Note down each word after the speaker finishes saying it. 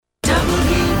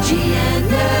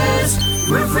WGNS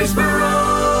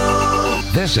Murfreesboro.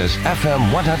 This is FM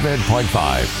 100.5,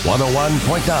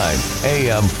 101.9,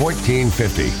 AM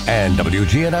 1450, and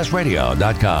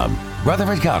WGNSradio.com.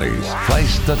 Rutherford County's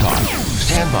place to talk.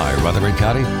 Stand by, Rutherford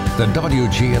County. The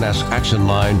WGNS Action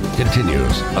Line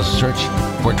continues a search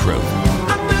for truth.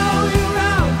 I know you're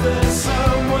out there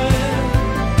somewhere.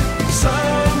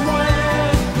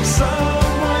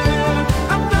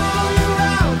 I know you're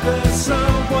out there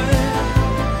somewhere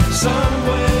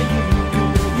you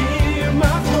can hear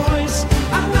my voice.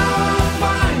 I know I'll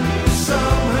find you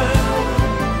somehow.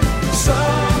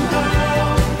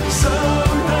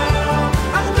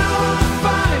 I know I'll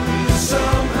find you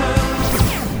somehow.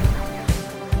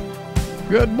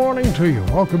 Good morning to you.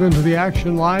 Welcome into the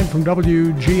Action Line from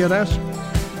WGNS.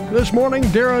 This morning,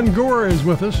 Darren Gore is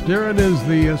with us. Darren is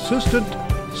the Assistant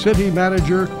City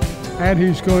Manager, and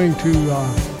he's going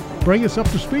to bring us up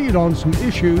to speed on some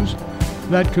issues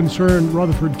that concern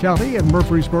Rutherford County and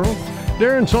Murfreesboro.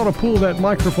 Darren sort of pull that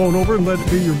microphone over and let it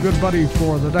be your good buddy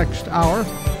for the next hour.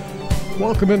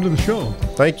 Welcome into the show.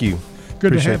 Thank you.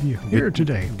 Good to have you here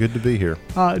today. Good to be here.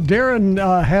 Darren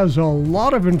has a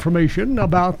lot of information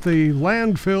about the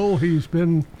landfill. He's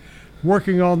been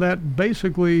working on that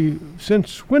basically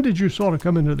since, when did you sort of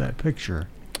come into that picture?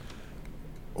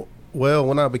 Well,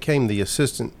 when I became the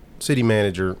Assistant City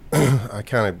Manager, I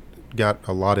kind of got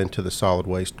a lot into the solid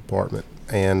waste department,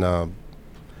 and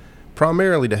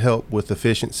primarily to help with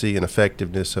efficiency and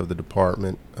effectiveness of the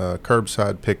department,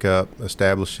 curbside pickup,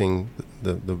 establishing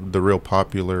the real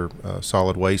popular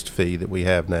solid waste fee that we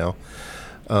have now,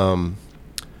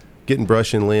 getting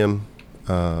brush and limb,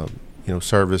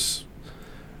 service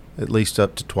at least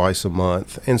up to twice a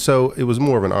month, and so it was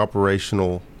more of an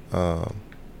operational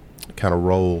kind of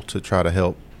role to try to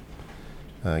help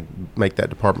make that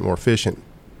department more efficient.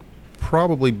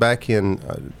 Probably back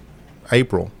in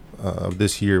April of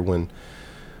this year, when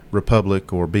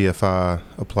Republic or BFI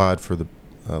applied for the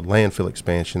landfill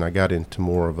expansion, I got into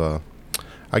more of a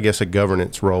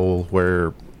governance role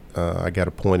where I got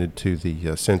appointed to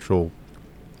the Central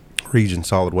Region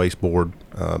Solid Waste Board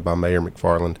by Mayor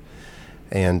McFarland,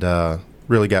 and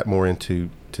really got more into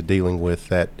dealing with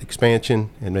that expansion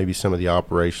and maybe some of the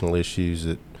operational issues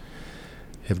that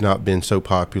have not been so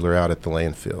popular out at the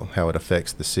landfill, how it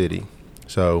affects the city.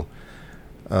 So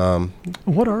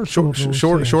what are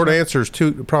short answers?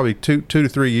 Probably two to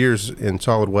 3 years in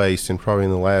solid waste, and probably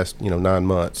in the last 9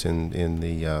 months in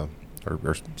the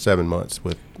or 7 months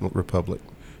with Republic.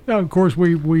 Now, of course,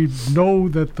 we know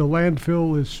that the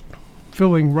landfill is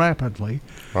filling rapidly,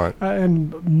 right?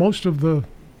 And most of the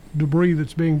debris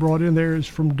that's being brought in there is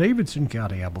from Davidson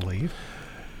County, I believe.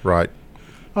 Right.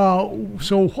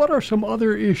 So what are some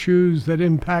other issues that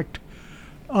impact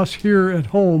us here at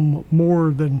home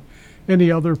more than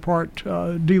any other part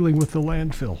dealing with the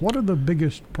landfill? What are the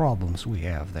biggest problems we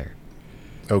have there?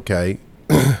 Okay.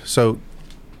 So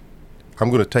I'm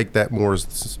going to take that more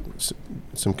as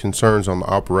some concerns on the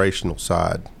operational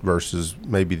side versus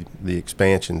maybe the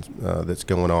expansion that's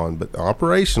going on. But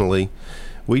operationally,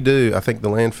 I think the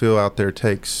landfill out there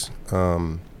takes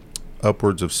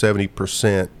upwards of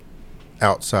 70%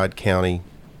 outside county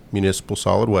municipal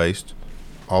solid waste,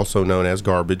 also known as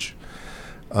garbage.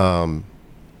 The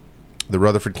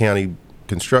Rutherford County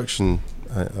construction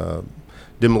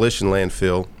demolition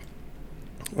landfill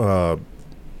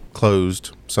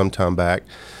closed some time back,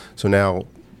 so now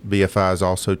BFI is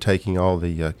also taking all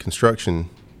the construction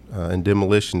and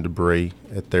demolition debris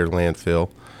at their landfill.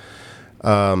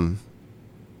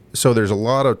 So there's a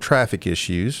lot of traffic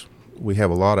issues. We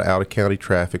have a lot of out-of-county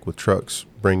traffic with trucks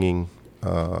bringing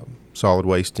solid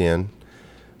waste in.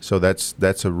 So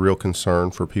that's a real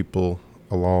concern for people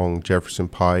along Jefferson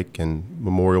Pike and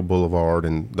Memorial Boulevard,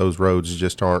 and those roads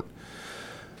just aren't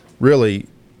really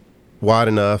wide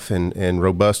enough and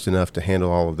robust enough to handle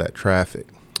all of that traffic.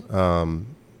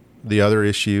 The other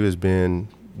issue has been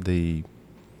the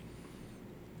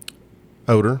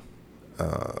odor.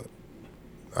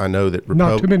 I know that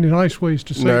not too many nice ways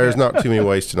to say no, that. there's not too many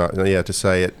ways to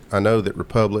say it. I know that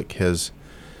Republic has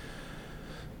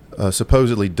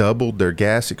supposedly doubled their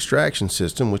gas extraction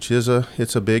system, which is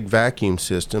it's a big vacuum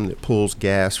system that pulls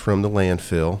gas from the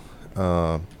landfill,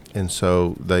 and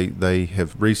so they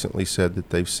have recently said that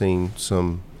they've seen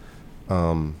some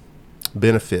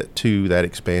benefit to that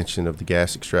expansion of the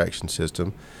gas extraction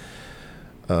system.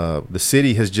 The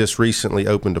city has just recently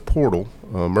opened a portal,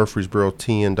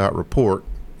 murfreesboro10.report.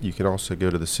 You can also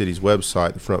go to the city's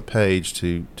website, the front page,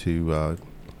 to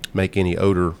make any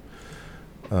odor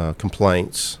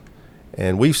complaints.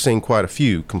 And we've seen quite a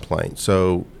few complaints.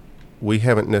 So we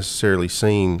haven't necessarily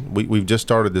seen, we've just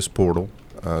started this portal.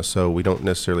 so we don't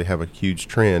necessarily have a huge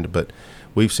trend, but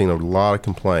we've seen a lot of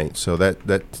complaints. So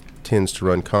that tends to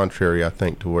run contrary, I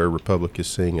think, to where Republic is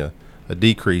seeing a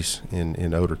decrease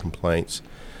in odor complaints.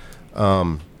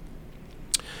 But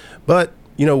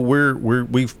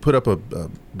we've put up a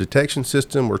detection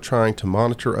system. We're trying to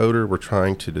monitor odor. We're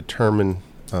trying to determine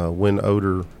when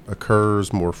odor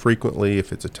occurs more frequently,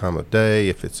 if it's a time of day,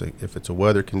 if it's a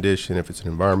weather condition, if it's an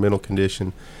environmental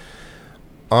condition.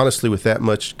 Honestly, with that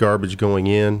much garbage going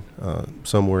in,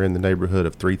 somewhere in the neighborhood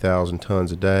of 3,000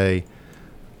 tons a day,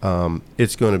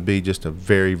 it's going to be just a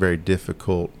very, very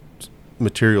difficult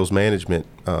materials management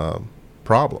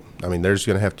problem. I mean, there's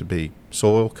going to have to be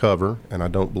soil cover, and I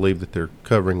don't believe that they're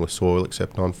covering with soil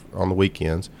except on the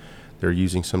weekends. They're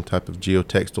using some type of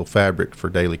geotextile fabric for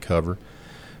daily cover.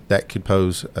 That could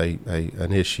pose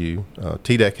an issue.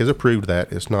 TDEC has approved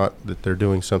that. It's not that they're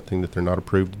doing something that they're not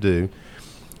approved to do,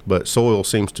 but soil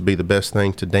seems to be the best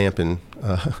thing to dampen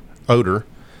odor.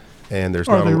 And there's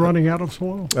Are they running out of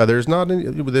soil? There's not any,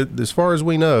 as far as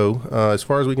we know, as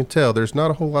far as we can tell, there's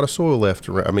not a whole lot of soil left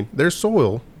around. I mean, there's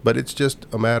soil, but it's just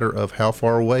a matter of how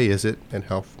far away is it and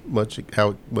how much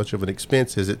of an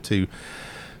expense is it to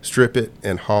strip it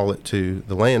and haul it to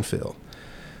the landfill.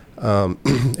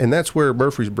 And that's where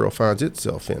Murfreesboro finds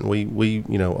itself in. We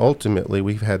ultimately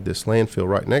we've had this landfill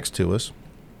right next to us,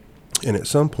 and at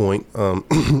some point,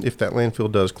 if that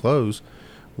landfill does close,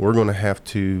 we're going to have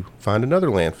to find another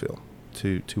landfill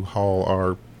to haul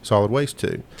our solid waste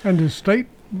to. And the state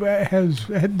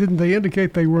didn't they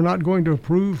indicate they were not going to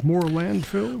approve more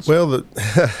landfills? Well,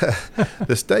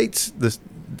 the state's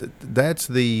that's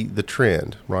the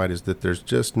trend, right? Is that there's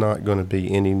just not going to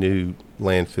be any new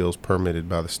landfills permitted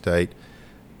by the state,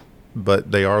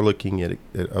 but they are looking at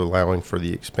allowing for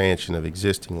the expansion of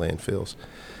existing landfills,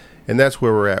 and that's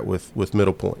where we're at with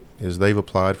Middle Point. Is they've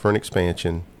applied for an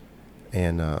expansion.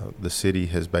 And the city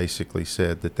has basically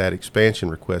said that expansion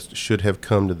request should have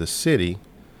come to the city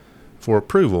for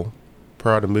approval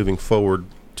prior to moving forward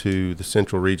to the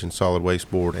Central Region Solid Waste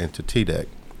Board and to TDEC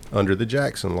under the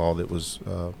Jackson Law that was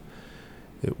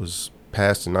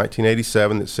passed in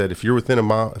 1987 that said if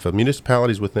a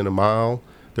municipality is within a mile,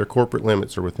 their corporate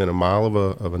limits are within a mile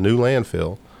of a new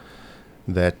landfill,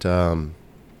 that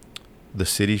the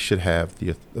city should have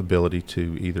the ability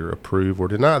to either approve or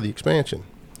deny the expansion.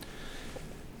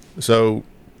 So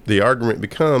the argument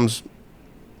becomes,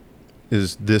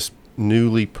 is this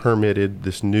newly permitted,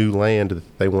 this new land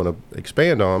that they want to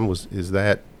expand on, is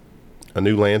that a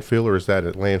new landfill or is that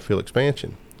a landfill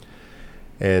expansion?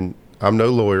 And I'm no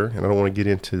lawyer, and I don't want to get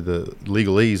into the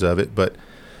legalese of it, but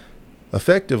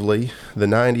effectively, the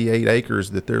 98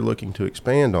 acres that they're looking to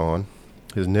expand on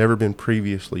has never been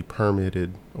previously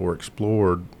permitted or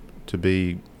explored to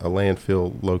be a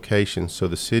landfill location. So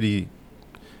the city,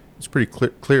 it's pretty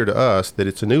clear to us that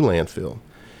it's a new landfill.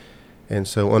 And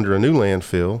so under a new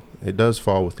landfill, it does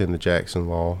fall within the Jackson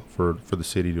Law for the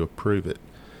city to approve it.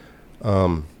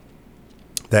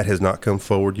 That has not come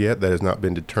forward yet. That has not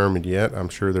been determined yet. I'm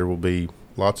sure there will be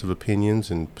lots of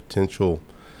opinions and potential.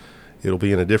 It'll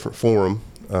be in a different forum.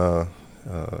 It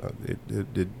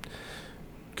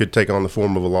could take on the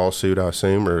form of a lawsuit, I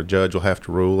assume, or a judge will have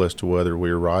to rule as to whether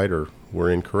we're right or we're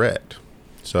incorrect.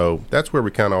 So that's where we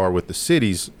kind of are with the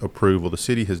city's approval. The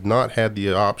city has not had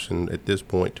the option at this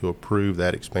point to approve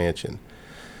that expansion,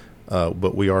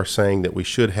 but we are saying that we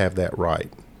should have that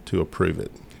right to approve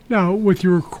it. Now, with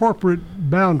your corporate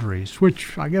boundaries,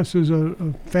 which I guess is a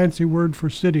fancy word for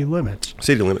city limits.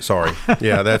 City limits, sorry.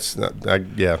 Yeah, that's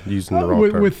using the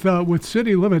wrong term. With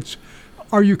city limits,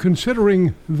 are you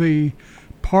considering the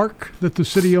park that the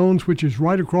city owns, which is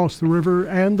right across the river,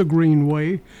 and the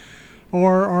Greenway?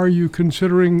 Or are you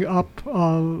considering up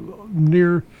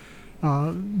near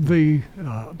the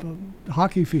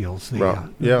hockey fields?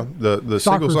 Right. The soccer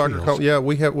single soccer. fields.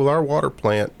 We have. Well, our water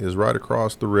plant is right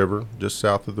across the river, just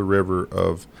south of the river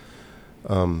of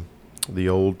the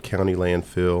old county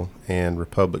landfill and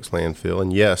Republic's landfill.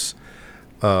 And yes,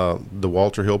 the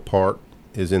Walter Hill Park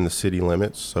is in the city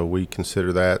limits, so we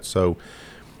consider that. So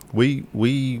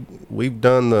we've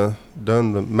done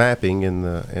the mapping and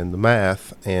the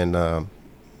math, and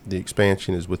the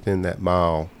expansion is within that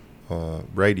mile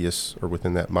radius, or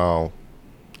within that mile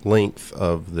length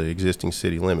of the existing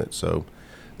city limits. So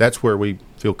that's where we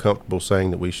feel comfortable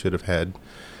saying that we should have had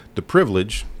the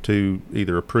privilege to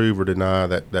either approve or deny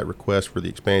that request for the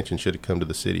expansion should have come to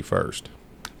the city first.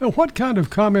 Now, what kind of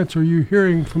comments are you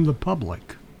hearing from the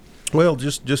public? Well,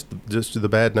 just the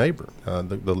bad neighbor.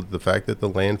 The fact that the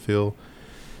landfill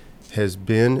has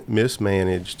been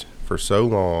mismanaged for so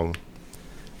long,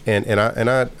 and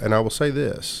I will say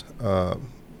this: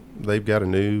 they've got a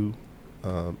new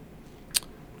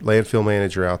landfill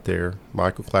manager out there,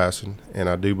 Michael Klassen, and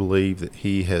I do believe that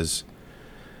he has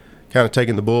kind of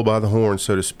taken the bull by the horn,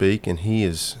 so to speak, and he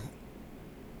is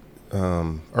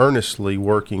earnestly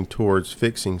working towards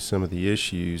fixing some of the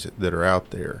issues that are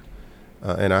out there.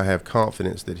 And I have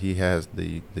confidence that he has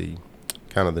the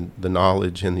kind of the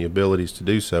knowledge and the abilities to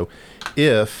do so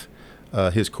if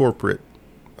his corporate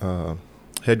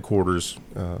headquarters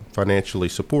financially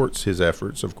supports his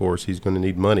efforts. Of course, he's going to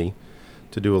need money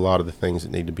to do a lot of the things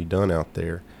that need to be done out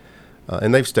there.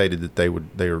 And they've stated that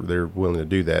they're willing to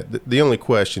do that. The only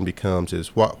question becomes is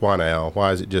why now?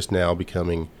 Why is it just now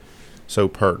becoming so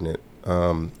pertinent?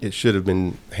 It should have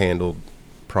been handled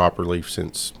properly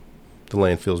since the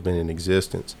landfill's been in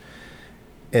existence.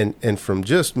 And from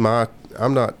just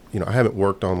I'm not, I haven't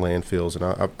worked on landfills,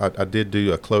 and I did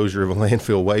do a closure of a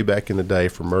landfill way back in the day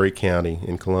for Murray County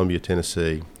in Columbia,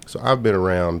 Tennessee. So I've been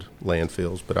around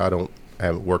landfills, but I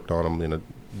haven't worked on them in a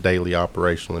daily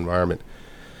operational environment.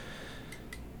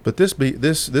 But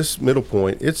this Middle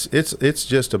Point, it's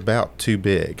just about too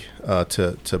big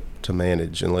to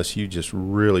manage unless you just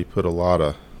really put a lot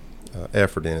of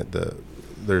effort in it.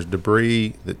 There's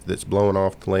debris that's blowing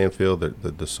off the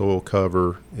landfill. The soil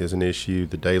cover is an issue.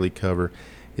 The daily cover,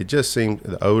 it just seemed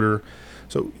the odor.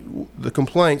 So the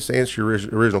complaints, to answer your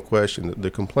original question,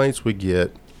 the complaints we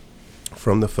get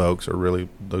from the folks are really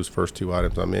those first two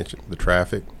items I mentioned: the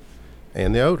traffic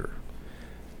and the odor.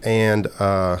 And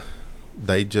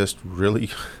they just really,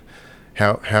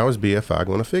 how is BFI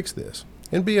going to fix this?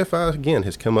 And BFI again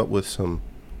has come up with some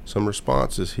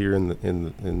responses here in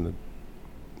the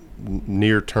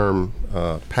near term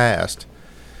past.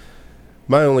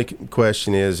 My only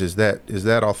question is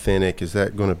that authentic? Is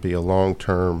that going to be a long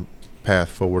term path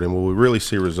forward? And will we really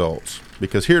see results?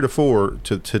 Because heretofore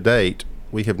to date,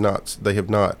 they have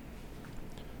not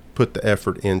put the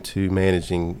effort into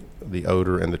managing the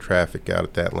odor and the traffic out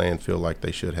at that landfill like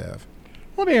they should have.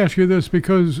 Let me ask you this,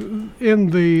 because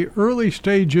in the early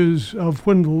stages of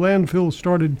when the landfill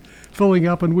started filling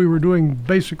up and we were doing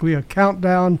basically a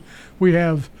countdown, we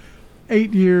have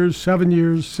 8 years, 7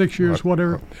 years, 6 years,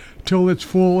 whatever, till it's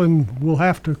full and we'll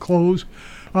have to close.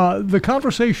 The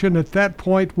conversation at that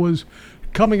point was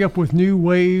coming up with new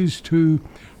ways to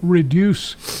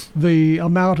reduce the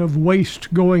amount of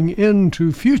waste going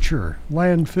into future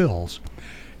landfills.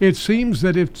 It seems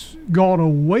that it's gone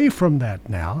away from that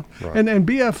now. Right. And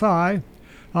BFI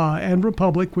and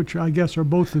Republic, which I guess are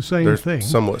both the same thing. They're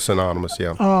somewhat synonymous,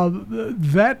 yeah.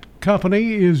 That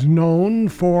company is known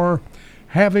for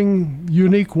having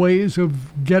unique ways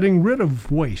of getting rid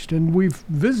of waste, and we've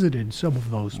visited some of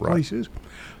those places.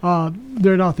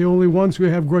 They're not the only ones who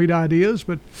have great ideas,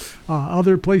 but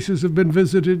other places have been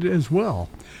visited as well.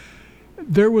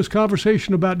 There was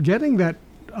conversation about getting that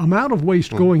amount of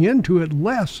waste going into it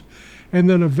less, and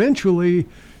then eventually,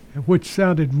 which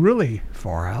sounded really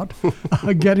far out,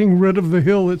 getting rid of the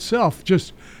hill itself,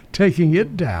 just taking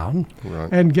it down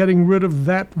and getting rid of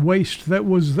that waste that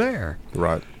was there.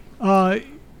 Right.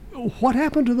 What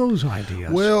happened to those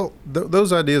ideas? Well,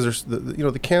 those ideas are,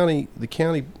 the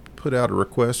county put out a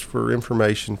request for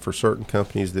information for certain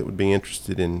companies that would be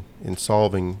interested in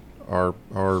solving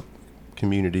our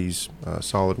community's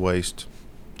solid waste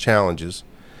challenges.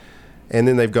 And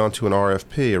then they've gone to an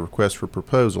RFP, a request for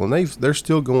proposal, and they're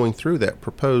still going through that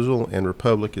proposal, and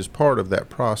Republic is part of that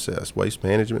process. Waste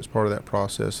management is part of that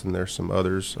process, and there's some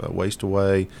others, Waste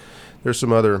Away. There's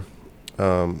some other,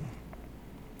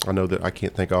 I know that I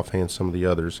can't think offhand some of the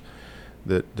others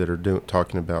that are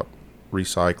talking about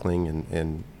recycling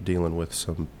and dealing with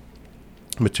some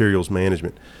materials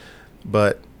management.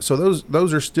 But so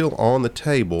those are still on the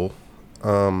table.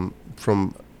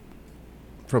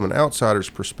 From an outsider's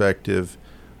perspective,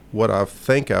 what I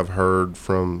think I've heard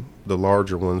from the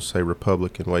larger ones, say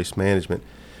Republic and Waste Management,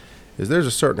 is there's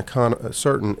a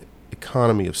certain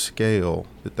economy of scale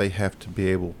that they have to be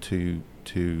able to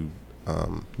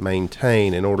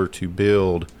maintain in order to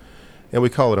build, and we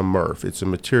call it a MRF. It's a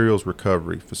materials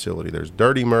recovery facility. There's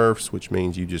dirty MRFs, which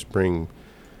means you just bring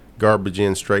garbage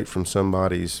in straight from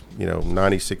somebody's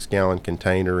 96-gallon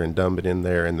container and dump it in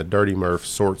there, and the dirty MRF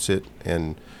sorts it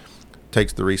and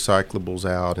takes the recyclables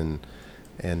out and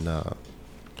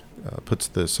puts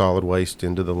the solid waste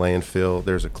into the landfill.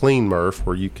 There's a clean MRF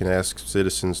where you can ask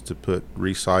citizens to put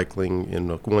recycling in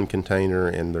one container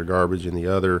and their garbage in the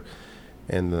other,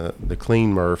 and the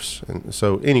clean MRFs. And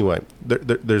so anyway,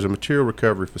 there's a material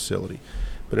recovery facility.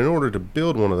 But in order to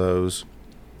build one of those,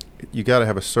 you got to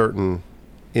have a certain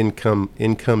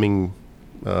incoming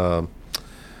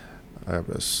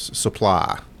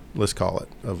supply, let's call it,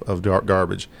 of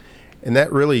garbage. And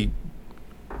that really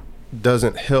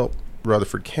doesn't help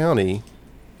Rutherford County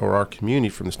or our community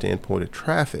from the standpoint of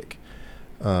traffic.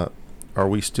 Are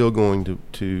we still going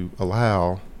to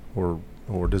allow or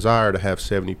desire to have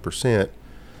 70%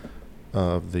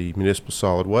 of the municipal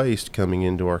solid waste coming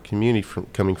into our community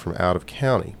coming from out of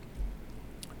county?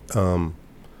 The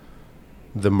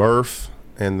MRF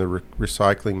and the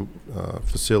recycling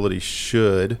facility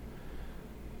should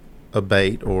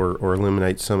abate or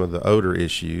eliminate some of the odor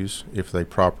issues if they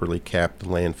properly cap the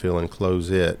landfill and close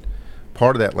it.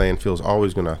 Part of that landfill is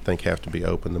always going to, I think, have to be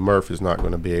open. The MRF is not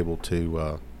going to be able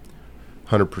to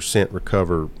 100%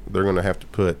 recover. They're going to have to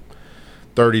put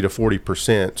 30 to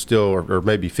 40% still, or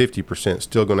maybe 50%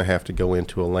 still going to have to go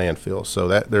into a landfill. So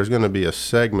that there's going to be a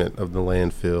segment of the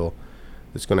landfill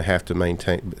that's going to have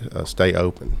to stay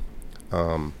open.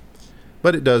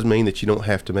 But it does mean that you don't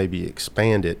have to maybe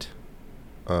expand it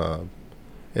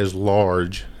as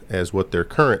large as what their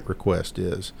current request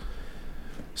is.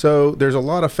 So there's a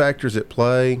lot of factors at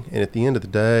play, and at the end of the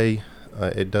day,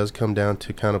 it does come down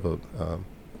to kind of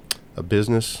a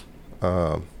business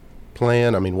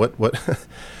plan. I mean,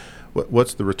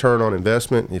 what's the return on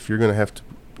investment? If you're going to have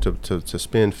to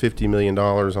spend $50 million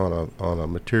on a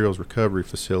materials recovery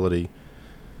facility,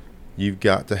 you've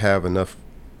got to have enough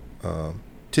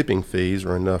tipping fees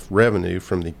or enough revenue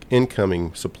from the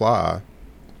incoming supply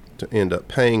to end up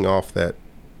paying off that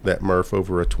MRF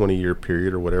over a 20-year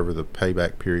period or whatever the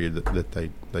payback period that they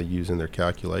use in their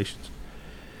calculations.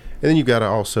 And then you've got to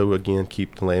also, again,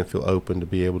 keep the landfill open to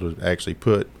be able to actually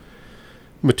put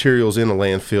materials in a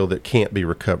landfill that can't be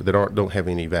recovered, that don't have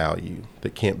any value,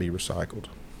 that can't be recycled.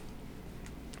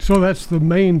 So that's the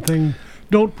main thing.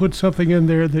 Don't put something in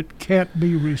there that can't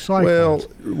be recycled. Well,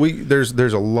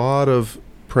 there's a lot of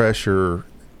pressure.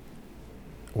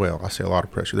 Well, I say a lot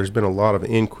of pressure. There's been a lot of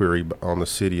inquiry on the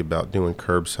city about doing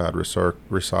curbside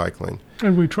recycling.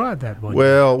 And we tried that one.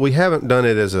 Well, we haven't done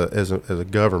it as a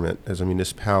government, as a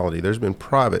municipality. There's been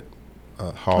private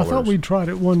haulers. I thought we tried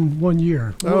it one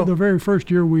year. Oh. The very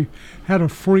first year we had a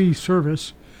free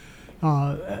service.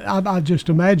 I just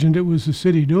imagined it was the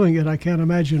city doing it. I can't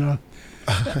imagine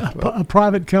a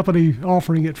private company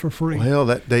offering it for free. Well,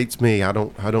 that dates me. I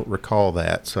don't recall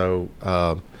that. So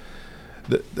I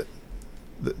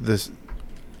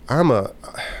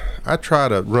try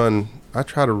to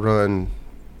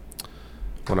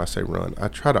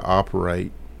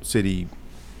operate city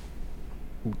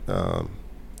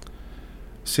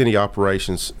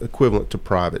operations equivalent to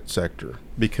private sector,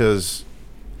 because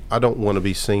I don't want to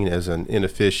be seen as an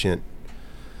inefficient,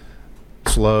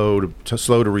 slow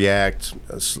to react,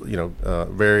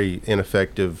 very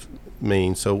ineffective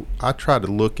means. So I try to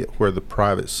look at where the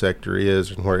private sector is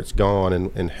and where it's gone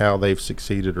and how they've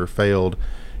succeeded or failed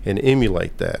and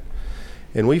emulate that.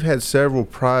 And we've had several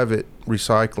private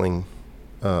recycling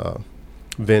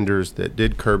vendors that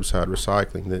did curbside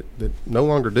recycling that no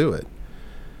longer do it.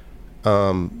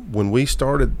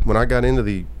 When I got into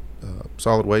the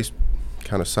solid waste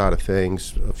kind of side of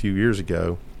things a few years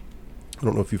ago, I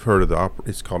don't know if you've heard of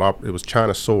it was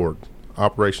China Sword,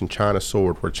 Operation China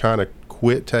Sword, where China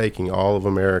quit taking all of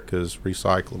America's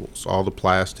recyclables, all the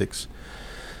plastics,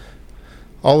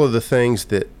 all of the things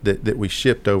that we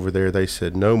shipped over there. They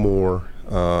said no more.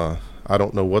 I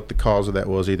don't know what the cause of that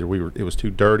was. Either it was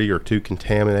too dirty or too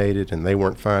contaminated, and they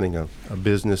weren't finding a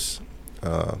business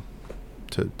to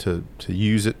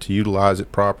utilize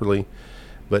it properly.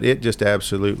 But it just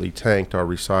absolutely tanked our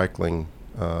recycling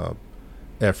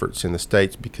efforts in the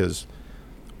States, because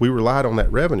we relied on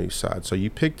that revenue side. So you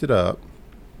picked it up,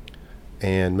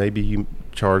 and maybe you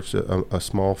charged a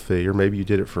small fee, or maybe you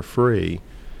did it for free,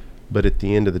 but at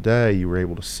the end of the day, you were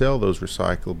able to sell those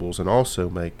recyclables and also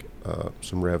make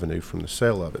some revenue from the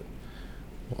sale of it.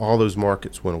 All those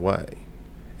markets went away,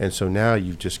 and so now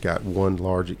you've just got one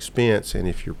large expense. And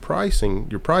if your pricing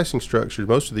structure,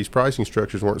 most of these pricing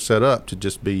structures weren't set up to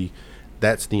just be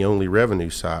that's the only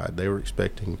revenue side. They were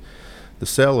expecting the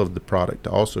sale of the product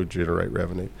to also generate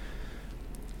revenue.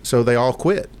 So they all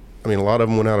quit. I mean, a lot of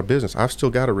them went out of business. I've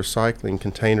still got a recycling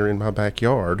container in my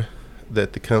backyard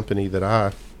that the company that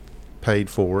I paid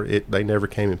for they never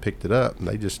came and picked it up, and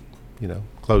they just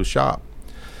closed shop.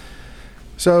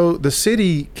 So the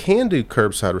city can do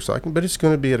curbside recycling, but it's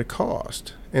going to be at a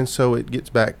cost. And so it gets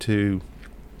back to,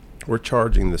 we're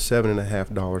charging the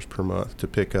 $7.50 per month to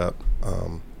pick up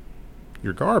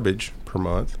your garbage per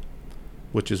month,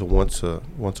 which is a once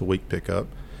a week pickup.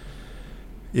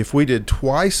 If we did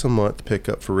twice a month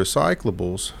pickup for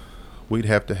recyclables, we'd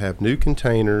have to have new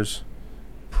containers.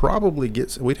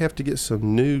 We'd have to get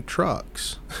some new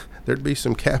trucks. There'd be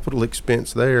some capital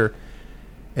expense there,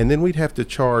 and then we'd have to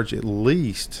charge at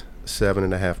least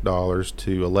 $7.50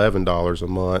 to $11 a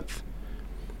month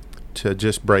to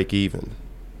just break even.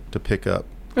 to pick up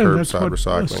And that's curbside what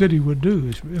recycling. a city would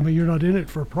do. You're not in it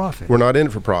for profit. We're not in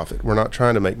it for profit. We're not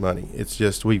trying to make money. It's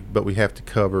just we have to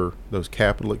cover those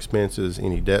capital expenses,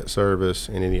 any debt service,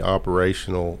 and any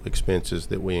operational expenses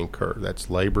that we incur. That's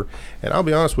labor. And I'll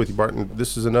be honest with you, Barton,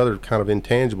 this is another kind of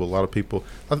intangible. I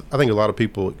think a lot of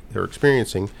people are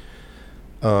experiencing.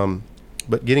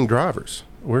 But getting drivers,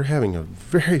 we're having a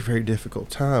very, very difficult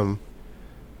time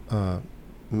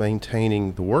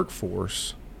maintaining the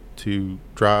workforce to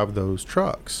drive those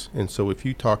trucks. And so if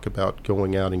you talk about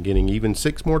going out and getting even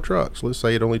 6 more trucks, let's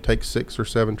say it only takes 6 or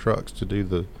 7 trucks to do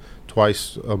the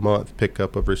twice a month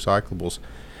pickup of recyclables,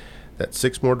 that's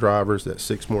 6 more drivers, that's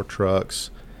 6 more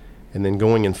trucks, and then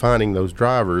going and finding those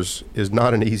drivers is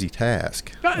not an easy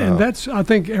task. And I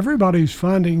think everybody's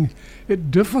finding it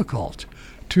difficult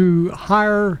to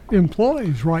hire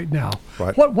employees right now.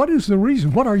 Right. What is the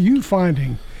reason? What are you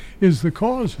finding is the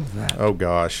cause of that? Oh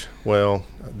gosh, well,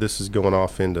 this is going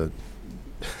off into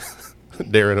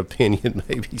Darren opinion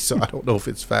maybe, so I don't know if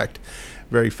it's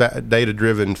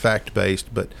data-driven,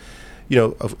 fact-based, but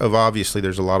of obviously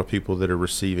there's a lot of people that are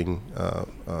receiving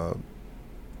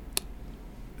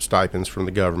stipends from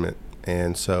the government,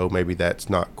 and so maybe there's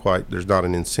not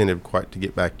an incentive quite to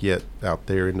get back yet out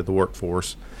there into the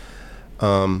workforce.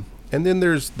 And then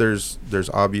there's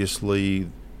obviously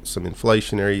some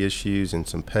inflationary issues and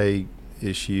some pay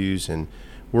issues, and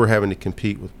we're having to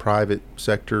compete with private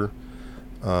sector,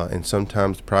 and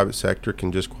sometimes the private sector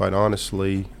can just quite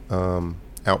honestly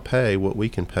outpay what we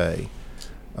can pay.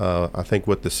 I think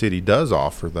what the city does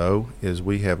offer, though, is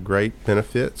we have great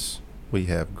benefits. We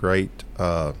have great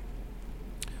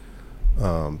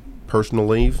personal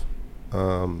leave.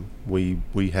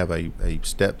 We have a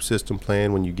step system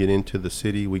plan. When you get into the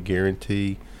city, we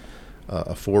guarantee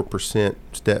a 4%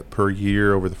 step per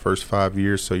year over the first 5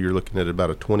 years. So you're looking at about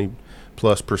a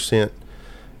 20+%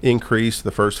 increase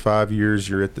the first 5 years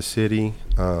you're at the city.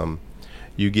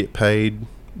 You get paid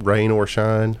rain or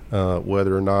shine,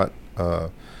 whether or not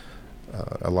a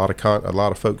lot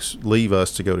of folks leave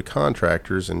us to go to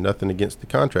contractors, and nothing against the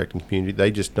contracting community.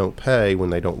 They just don't pay when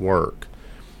they don't work.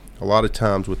 A lot of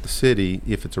times with the city,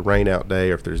 if it's a rain out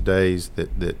day or if there's days that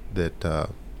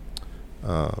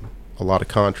a lot of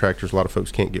contractors, a lot of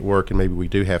folks can't get work, and maybe we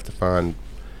do have to find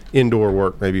indoor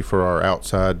work maybe for our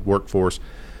outside workforce,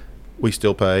 we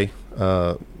still pay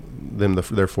them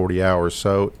their 40 hours.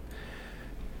 So,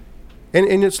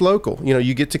 and it's local.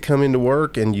 You get to come into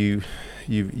work, and you've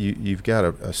got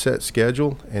a set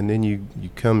schedule, and then you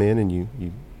come in and you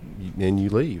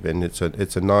leave, and it's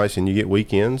a nice, and you get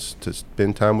weekends to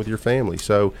spend time with your family.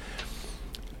 So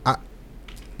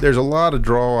there's a lot of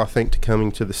draw, I think, to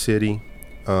coming to the city,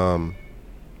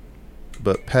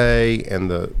 but pay and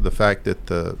the fact that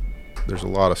there's a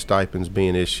lot of stipends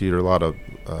being issued, or a lot of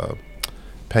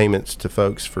payments to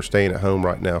folks for staying at home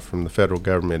right now from the federal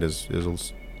government is a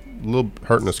little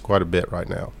hurting us quite a bit right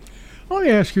now. Let me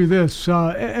ask you this,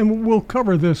 and we'll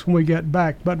cover this when we get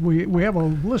back, but we have a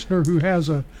listener who has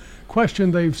a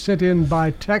question they've sent in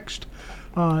by text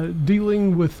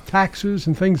dealing with taxes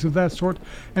and things of that sort,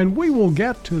 and we will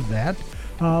get to that.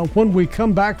 When we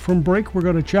come back from break, we're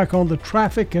going to check on the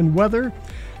traffic and weather.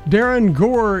 Darren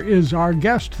Gore is our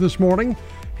guest this morning.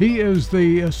 He is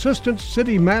the Assistant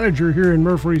City Manager here in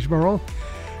Murfreesboro,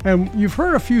 and you've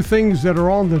heard a few things that are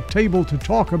on the table to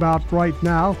talk about right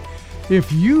now.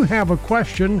 If you have a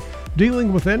question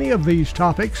dealing with any of these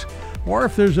topics, or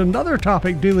if there's another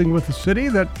topic dealing with the city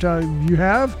that you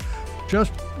have,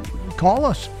 just call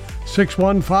us,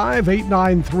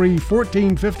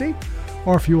 615-893-1450,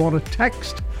 or if you want to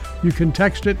text, you can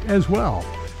text it as well.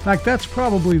 In fact, that's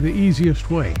probably the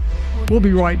easiest way. We'll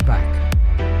be right back.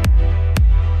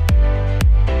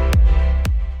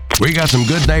 We got some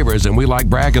good neighbors, and we like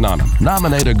bragging on them.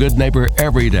 Nominate a good neighbor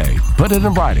every day. Put it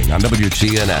in writing on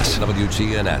WGNS.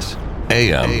 WGNS.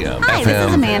 AM. Hi, FM, this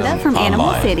is Amanda from Animal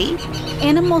online. City.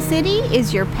 Animal City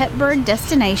is your pet bird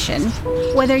destination.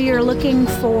 Whether you're looking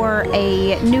for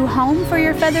a new home for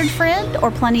your feathered friend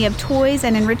or plenty of toys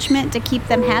and enrichment to keep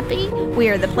them happy, we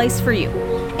are the place for you.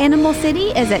 Animal City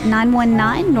is at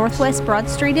 919 Northwest Broad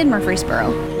Street in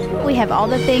Murfreesboro. We have all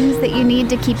the things that you need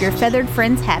to keep your feathered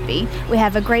friends happy. We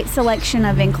have a great selection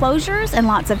of enclosures and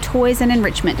lots of toys and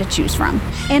enrichment to choose from.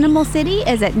 Animal City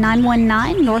is at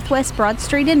 919 Northwest Broad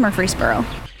Street in Murfreesboro.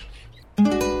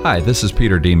 Hi, this is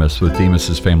Peter Demas with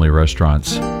Demas's Family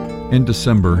Restaurants. In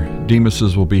December,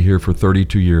 Demas's will be here for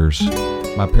 32 years.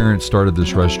 My parents started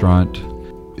this restaurant.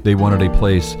 They wanted a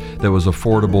place that was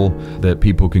affordable, that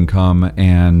people can come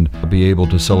and be able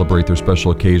to celebrate their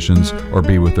special occasions or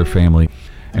be with their family.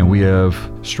 And we have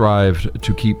strived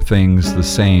to keep things the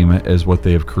same as what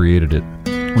they have created it.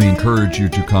 We encourage you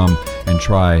to come and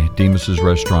try Demas's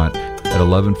Restaurant at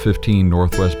 1115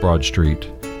 Northwest Broad Street.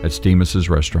 That's Demas's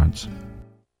Restaurants.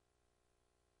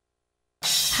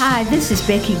 Hi, this is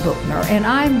Becky Bookner, and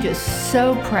I'm just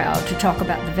so proud to talk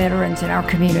about the veterans in our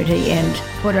community and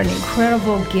what an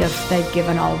incredible gift they've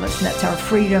given all of us, and that's our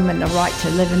freedom and the right to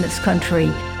live in this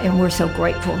country, and we're so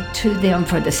grateful to them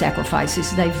for the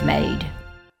sacrifices they've made.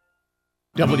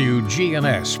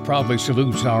 WGNS proudly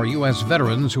salutes our U.S.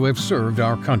 veterans who have served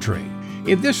our country.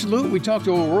 In this salute, we talk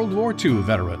to a World War II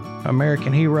veteran.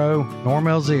 American hero, Norm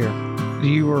Elzier.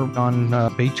 You were on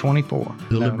B-24.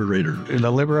 The Liberator. The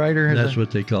Liberator? That's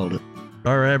what they called it.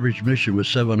 Our average mission was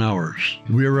 7 hours.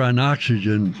 We were on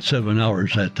oxygen 7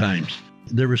 hours at times.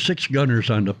 There were 6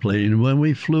 gunners on the plane. When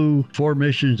we flew 4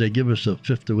 missions, they give us a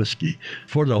fifth of whiskey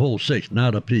for the whole 6,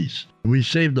 not a piece. We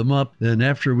saved them up, and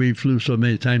after we flew so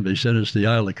many times, they sent us to the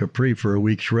Isle of Capri for a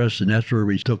week's rest, and that's where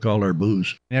we took all our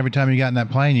booze. Every time you got in that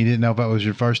plane, you didn't know if that was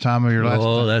your first time or your last time?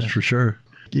 Oh, that's for sure.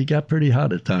 You got pretty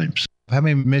hot at times. How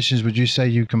many missions would you say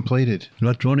you completed?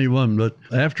 Not 21, but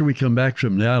after we come back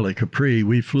from the Isle of Capri,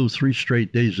 we flew 3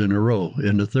 straight days in a row,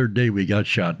 and the 3rd day we got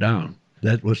shot down.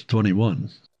 That was 21.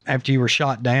 After you were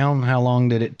shot down, how long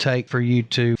did it take for you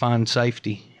to find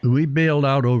safety? We bailed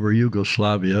out over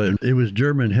Yugoslavia, and it was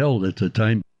German-held at the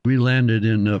time. We landed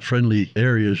in friendly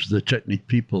areas, the Chetnik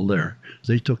people there.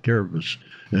 They took care of us,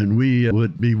 and we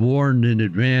would be warned in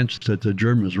advance that the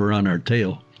Germans were on our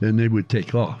tail, and they would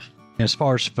take off. As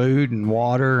far as food and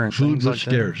water and food things was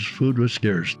like scarce. Food was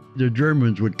scarce. The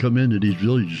Germans would come into these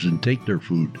villages and take their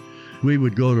food. We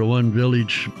would go to one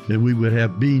village and we would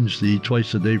have beans to eat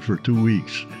twice a day for 2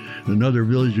 weeks. Another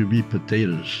village would be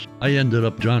potatoes. I ended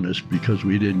up jaundiced because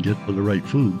we didn't get the right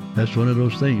food. That's one of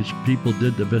those things. People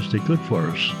did the best they could for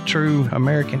us. True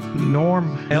American.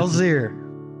 Norm Elzier.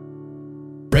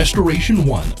 Restoration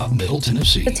One of Middle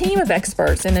Tennessee. A team of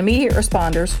experts and immediate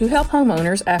responders who help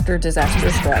homeowners after disaster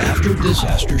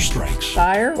strikes.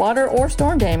 Fire, water, or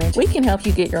storm damage, we can help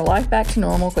you get your life back to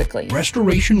normal quickly.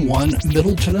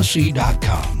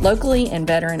 Restoration1MiddleTennessee.com. Locally and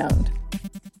veteran owned.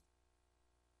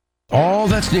 All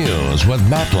That's News with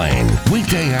Matt Lane.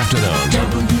 Weekday afternoon.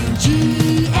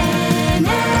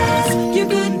 WGNS, your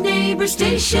good neighbor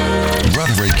station.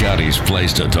 Rutherford County's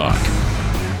place to talk.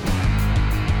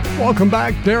 Welcome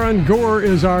back. Darren Gore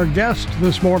is our guest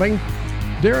this morning.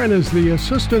 Darren is the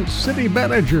Assistant City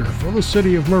Manager for the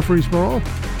City of Murfreesboro.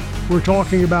 We're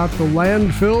talking about the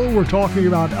landfill. We're talking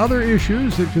about other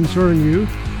issues that concern you.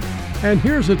 And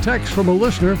here's a text from a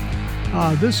listener.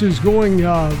 This is going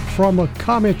from a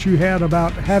comment you had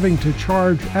about having to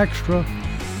charge extra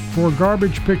for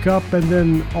garbage pickup, and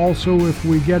then also if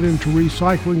we get into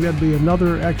recycling, that'd be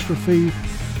another extra fee.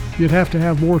 You'd have to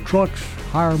have more trucks,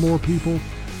 hire more people.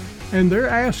 And they're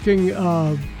asking,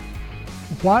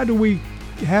 why do we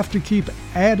have to keep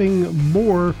adding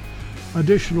more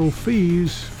additional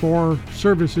fees for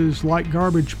services like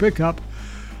garbage pickup?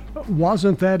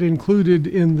 Wasn't that included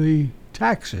in the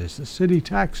taxes, the city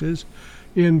taxes,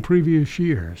 in previous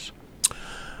years?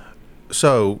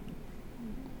 So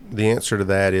the answer to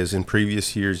that is, in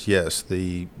previous years, yes,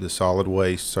 the solid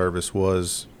waste service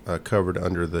was covered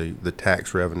under the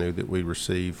tax revenue that we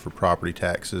receive for property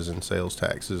taxes and sales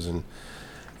taxes and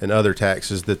other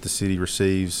taxes that the city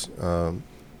receives.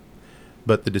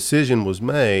 But the decision was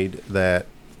made that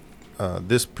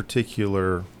this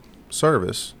particular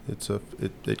service,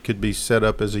 it could be set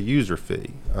up as a user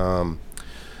fee.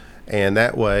 And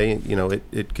that way,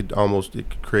 it could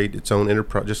create its own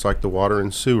enterprise, just like the water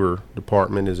and sewer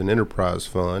department is an enterprise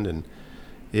fund, and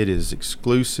it is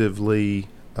exclusively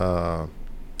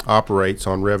operates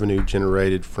on revenue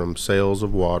generated from sales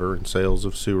of water and sales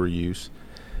of sewer use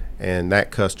and that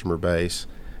customer base.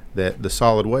 That the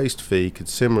solid waste fee could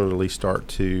similarly start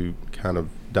to kind of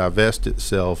divest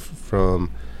itself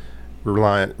from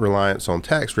reliance on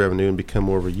tax revenue and become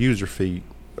more of a user fee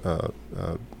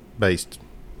based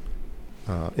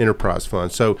enterprise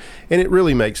fund. So, and it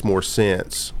really makes more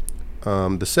sense.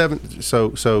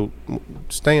 So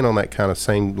staying on that kind of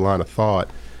same line of thought,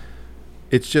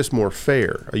 it's just more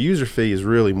fair. A user fee is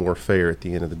really more fair at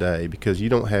the end of the day because you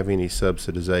don't have any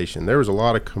subsidization. There was a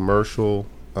lot of commercial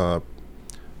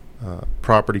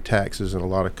property taxes and a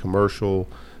lot of commercial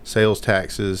sales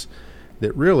taxes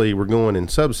that really were going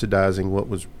and subsidizing what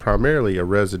was primarily a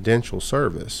residential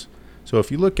service. So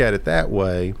if you look at it that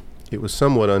way, it was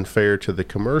somewhat unfair to the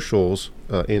commercials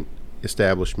in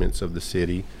establishments of the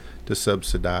city to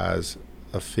subsidize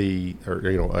a fee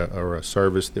or a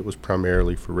service that was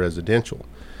primarily for residential.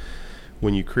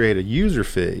 When you create a user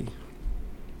fee,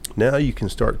 now you can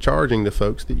start charging the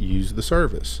folks that use the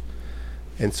service.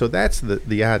 And so that's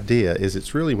the idea, is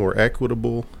it's really more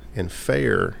equitable and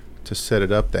fair to set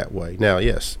it up that way. Now,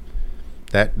 yes,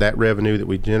 that revenue that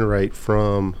we generate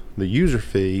from the user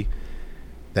fee,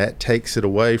 that takes it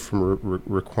away from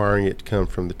requiring it to come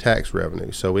from the tax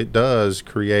revenue. So it does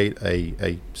create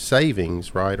a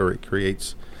savings, right? Or it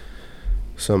creates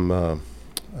some,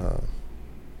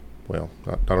 well,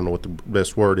 I don't know what the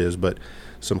best word is, but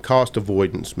some cost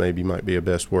avoidance maybe might be a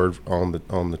best word on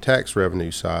the tax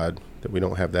revenue side, that we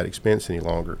don't have that expense any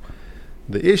longer.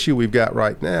 The issue we've got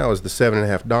right now is the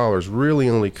 $7.50 really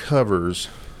only covers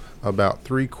about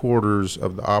 3/4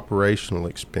 of the operational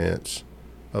expense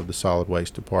of the solid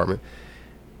waste department,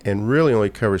 and really only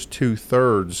covers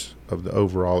 2/3 of the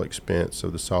overall expense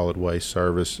of the solid waste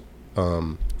service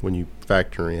when you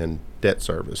factor in debt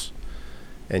service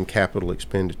and capital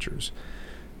expenditures.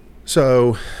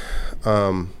 So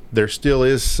there still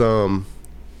is some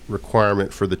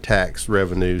requirement for the tax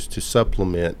revenues to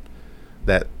supplement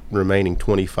that remaining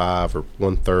 25 or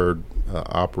 1/3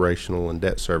 operational and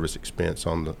debt service expense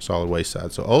on the solid waste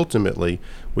side. So ultimately,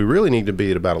 we really need to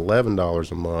be at about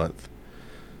 $11 a month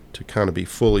to kind of be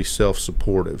fully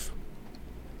self-supportive.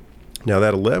 Now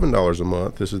that $11 a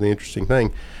month, this is the interesting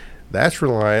thing, that's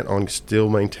reliant on still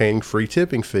maintaining free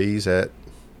tipping fees at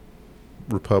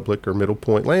Republic or Middle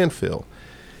Point landfill.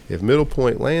 If Middle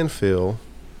Point landfill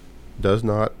does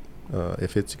not,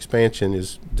 if its expansion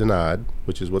is denied,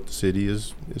 which is what the city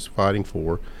is fighting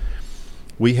for,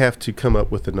 we have to come up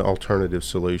with an alternative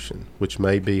solution, which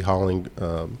may be hauling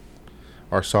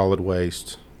our solid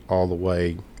waste all the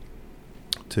way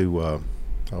to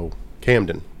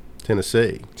Camden,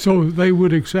 Tennessee. So they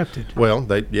would accept it? Well,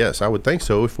 yes, I would think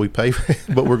so if we pay,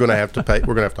 but we're going to have to pay.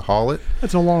 We're going to have to haul it.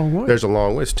 That's a long way. There's a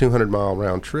long way. It's a 200-mile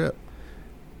round trip.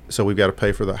 So we've got to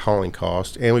pay for the hauling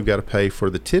cost, and we've got to pay for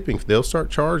the tipping. They'll start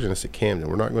charging us at Camden.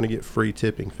 We're not going to get free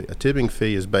tipping fee. A tipping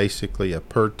fee is basically a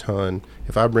per ton.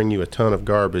 If I bring you a ton of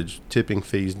garbage, tipping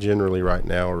fees generally right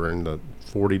now are in the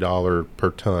 $40 per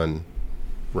ton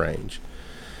range.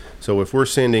 So if we're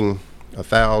sending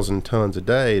 1,000 tons a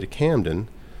day to Camden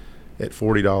at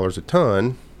 $40 a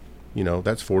ton,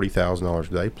 that's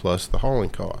 $40,000 a day plus the hauling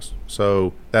cost.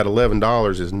 So that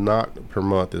 $11 is not per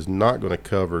month is not going to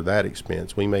cover that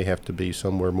expense. We may have to be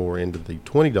somewhere more into the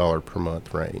 $20 per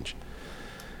month range.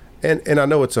 And I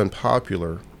know it's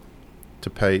unpopular to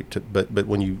pay, but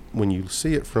when you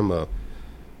see it from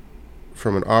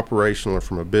an operational or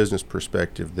from a business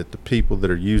perspective, that the people that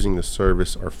are using the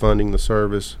service are funding the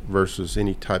service versus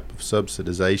any type of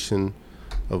subsidization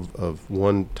of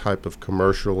one type of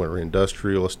commercial or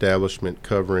industrial establishment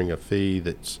covering a fee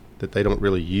that they don't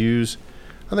really use,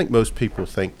 I think most people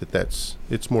think that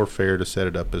it's more fair to set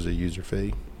it up as a user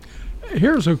fee.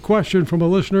 Here's a question from a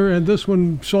listener, and this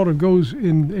one sort of goes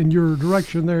in your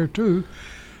direction there too.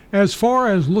 As far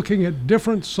as looking at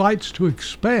different sites to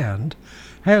expand,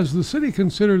 has the city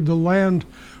considered the land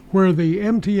where the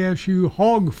MTSU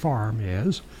hog farm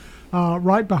is,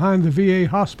 right behind the VA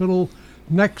hospital,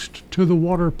 next to the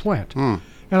water plant? And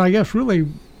I guess really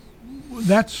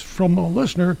that's from a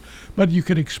listener, but you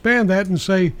could expand that and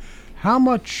say, how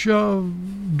much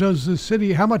does the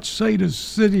city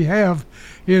have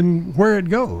in where it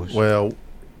goes? Well,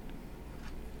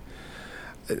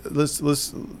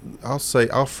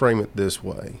 I'll frame it this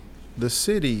way. The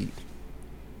city,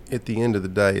 at the end of the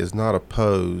day, is not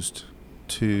opposed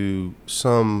to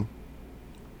some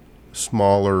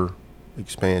smaller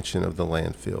expansion of the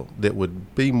landfill that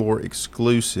would be more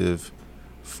exclusive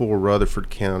for Rutherford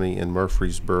County and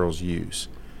Murfreesboro's use,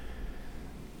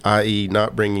 i.e.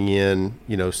 not bringing in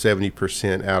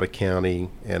 70% out of county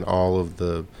and all of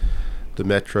the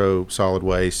metro solid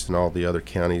waste and all the other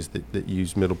counties that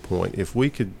use Middle Point. If we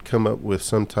could come up with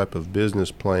some type of business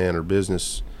plan or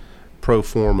business pro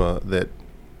forma that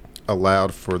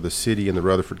allowed for the city and the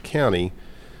Rutherford County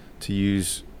to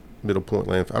use Middle Point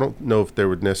landfill, I don't know if there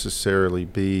would necessarily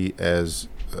be as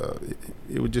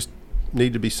it would just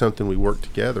need to be something we work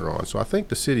together on. So I think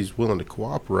the city's willing to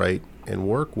cooperate and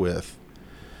work with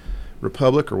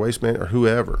Republic or Waste Man or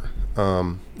whoever,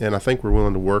 and I think we're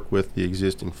willing to work with the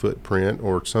existing footprint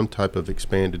or some type of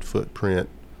expanded footprint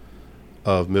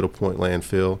of Middle Point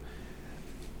landfill.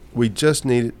 We just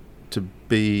need it to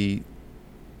be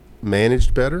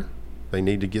managed better. They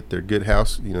need to get their good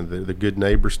house, the good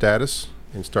neighbor status,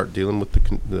 and start dealing with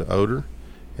the odor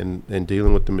and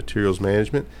dealing with the materials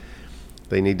management.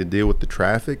 They need to deal with the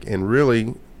traffic, and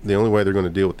really the only way they're going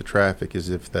to deal with the traffic is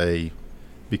if they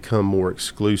become more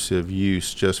exclusive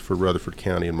use just for Rutherford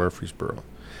County and Murfreesboro.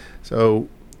 So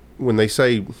when they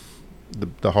say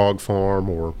the hog farm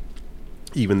or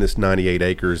even this 98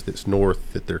 acres that's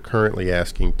north that they're currently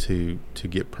asking to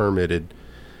get permitted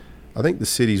I think the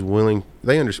city's willing.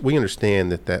 We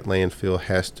understand that landfill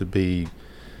has to be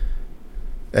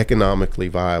economically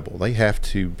viable. They have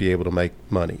to be able to make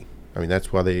money. I mean,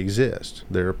 that's why they exist.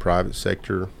 They're a private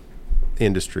sector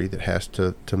industry that has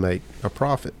to make a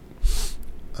profit.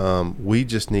 We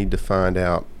just need to find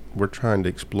out. We're trying to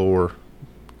explore,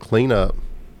 clean up,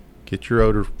 get your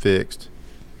odor fixed.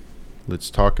 Let's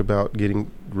talk about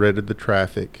getting rid of the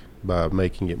traffic by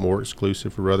making it more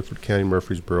exclusive for Rutherford County,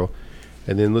 Murfreesboro.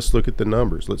 And then let's look at the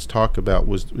numbers. Let's talk about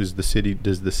does the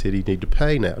city need to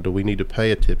pay now? Do we need to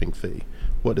pay a tipping fee?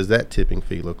 What does that tipping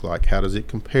fee look like? How does it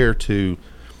compare to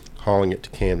hauling it to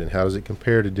Camden? How does it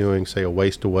compare to doing, say, a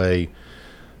waste away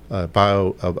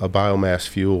biomass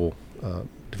fuel,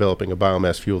 developing a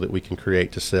biomass fuel that we can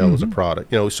create to sell as a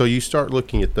product? So you start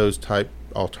looking at those type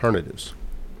alternatives.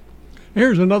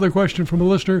 Here's another question from a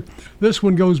listener. This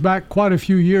one goes back quite a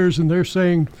few years, and they're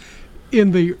saying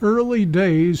in the early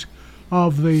days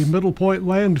of the Middle Point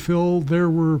landfill, there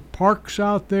were parks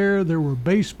out there, there were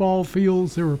baseball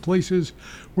fields, there were places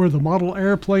where the Model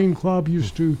Airplane Club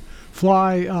used to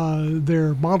fly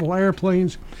their model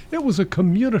airplanes. It was a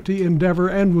community endeavor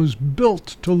and was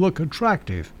built to look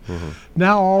attractive.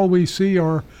 Now all we see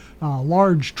are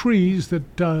large trees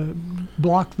that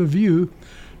block the view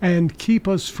and keep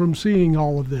us from seeing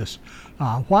all of this.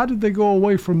 Why did they go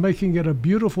away from making it a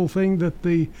beautiful thing that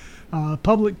the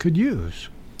public could use?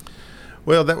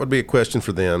 Well, that would be a question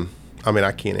for them. I mean,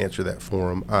 I can't answer that for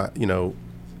them.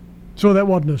 So that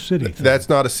wasn't a city thing. That's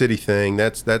not a city thing.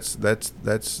 That's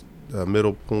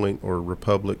Middle Point or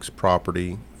Republic's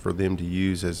property for them to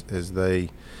use as they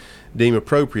deem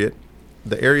appropriate.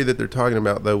 The area that they're talking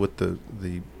about, though, with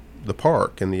the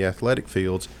park and the athletic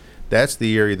fields, that's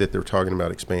the area that they're talking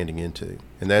about expanding into,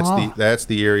 and that's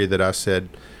the area that I said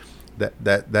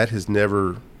that has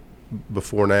never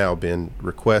before now been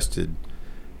requested.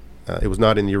 It was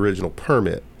not in the original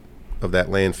permit of that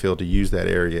landfill to use that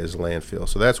area as a landfill.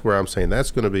 So that's where I'm saying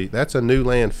that's a new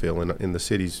landfill in the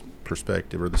city's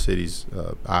perspective or the city's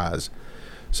eyes.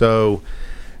 So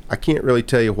I can't really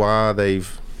tell you why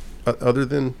they've other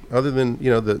than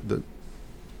the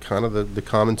kind of the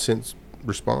common sense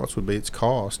response would be its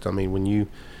cost. I mean, when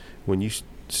you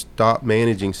stop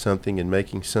managing something and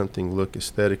making something look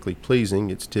aesthetically pleasing,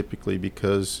 it's typically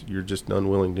because you're just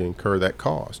unwilling to incur that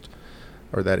cost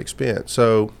or that expense.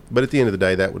 So, but at the end of the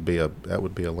day, that would be a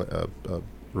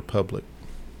Republic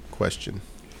question.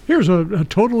 Here's a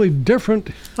totally different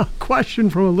question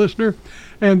from a listener,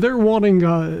 and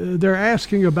they're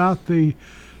asking about the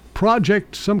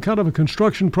project, some kind of a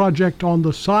construction project on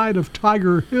the side of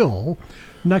Tiger Hill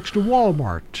next to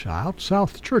Walmart out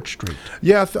South Church Street.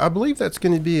 Yeah, I believe that's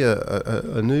going to be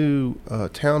a new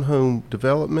townhome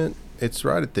development. It's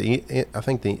right at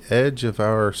the edge of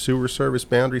our sewer service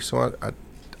boundary, so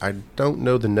I don't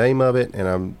know the name of it, and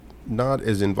I'm not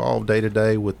as involved day to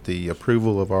day with the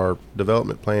approval of our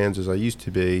development plans as I used to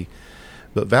be.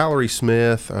 But Valerie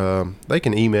Smith, they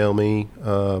can email me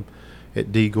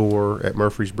at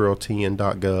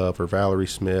dgore@murfreesborotn.gov or Valerie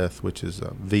Smith, which is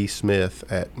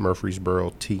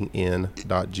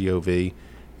vsmith@murfreesborotn.gov,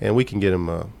 and we can get them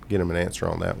an answer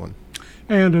on that one.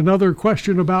 And another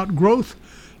question about growth,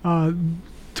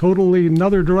 totally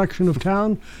another direction of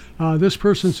town. This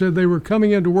person said they were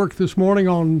coming into work this morning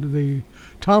on the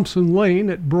Thompson Lane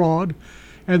at Broad,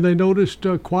 and they noticed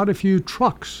quite a few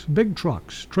trucks, big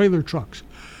trucks, trailer trucks,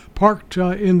 parked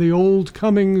in the old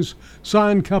Cummings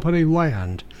Sign Company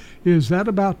land. Is that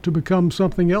about to become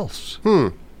something else?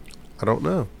 I don't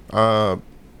know.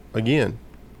 Again,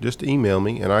 just email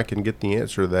me and I can get the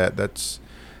answer to that. That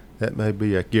may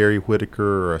be a Gary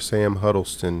Whitaker or a Sam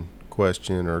Huddleston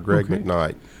question or Greg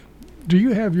McKnight. Do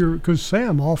you have because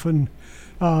Sam often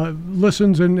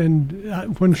listens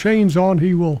and when Shane's on,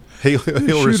 he'll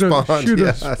respond. Shoot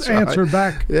us answer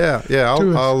back. Yeah.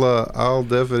 I'll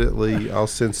definitely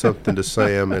send something to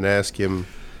Sam and ask him.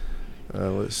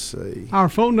 Let's see. Our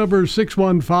phone number is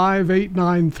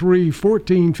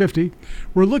 615-893-1450.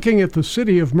 We're looking at the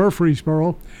city of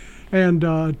Murfreesboro, and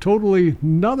totally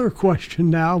another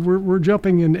question now. We're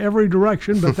jumping in every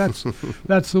direction, but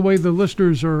that's the way the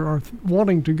listeners are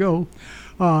wanting to go.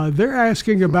 They're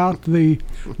asking about the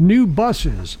new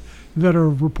buses that are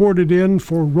reported in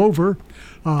for Rover,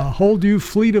 a whole new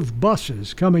fleet of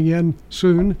buses coming in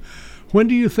soon. When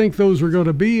do you think those are going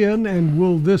to be in, and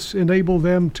will this enable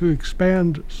them to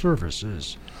expand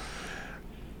services?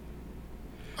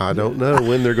 I don't know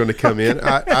when they're going to come in.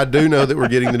 I do know that we're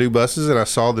getting the new buses, and I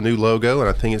saw the new logo, and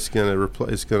I think it's going to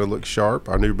look sharp.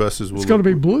 Our new buses will. It's going to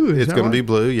be blue. It's going to be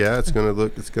blue. Yeah, it's going to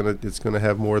look. It's going to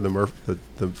have more of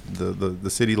the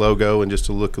city logo, and just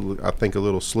to look, I think, a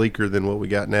little sleeker than what we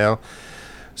got now.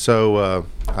 So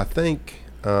I think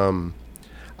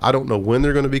I don't know when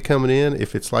they're going to be coming in.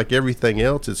 If it's like everything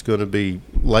else, it's going to be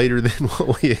later than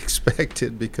what we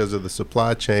expected because of the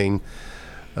supply chain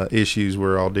issues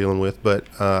we're all dealing with. But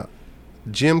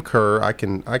Jim Kerr, I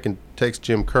can text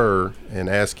Jim Kerr and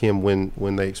ask him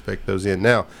when they expect those in.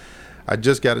 Now, I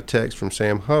just got a text from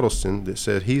Sam Huddleston that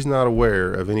said he's not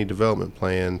aware of any development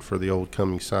plan for the old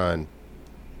Cummings Sign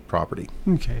property.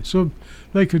 Okay, so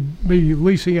they could be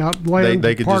leasing out land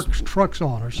they to could park just, trucks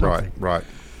on or something. Right.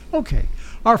 Okay.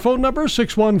 Our phone number is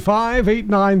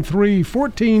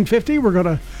 615-893-1450. We're going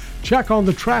to check on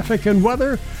the traffic and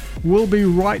weather. We'll be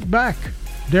right back.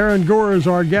 Darren Gore is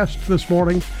our guest this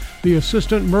morning, the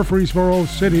Assistant Murfreesboro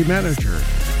City Manager.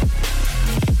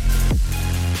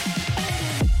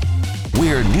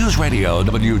 We're News Radio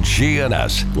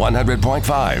WGNS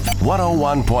 100.5,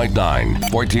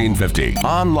 101.9, 1450.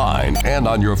 Online and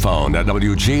on your phone at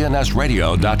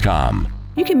WGNSradio.com.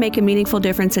 You can make a meaningful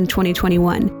difference in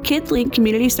 2021. KidLink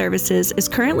Community Services is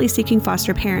currently seeking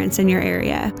foster parents in your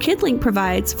area. KidLink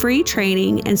provides free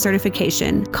training and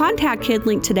certification. Contact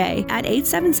KidLink today at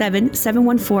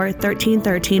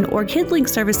 877-714-1313 or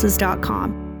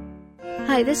kidlinkservices.com.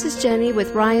 Hi, this is Jenny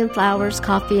with Ryan Flowers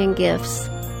Coffee and Gifts.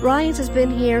 Ryan's has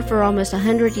been here for almost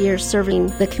 100 years serving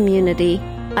the community.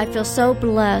 I feel so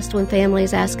blessed when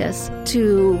families ask us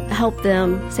to help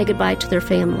them say goodbye to their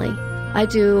family. I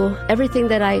do everything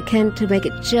that I can to make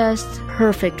it just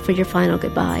perfect for your final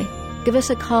goodbye. Give us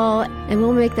a call and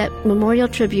we'll make that memorial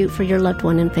tribute for your loved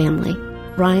one and family.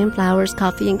 Ryan Flowers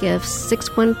Coffee and Gifts,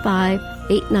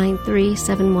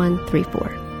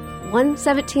 615-893-7134.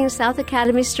 117 South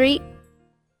Academy Street.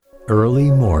 Early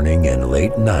morning and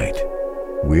late night,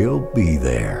 we'll be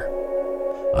there.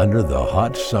 Under the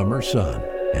hot summer sun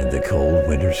and the cold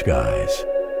winter skies,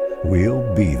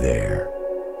 we'll be there.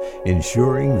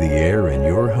 Ensuring the air in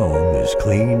your home is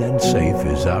clean and safe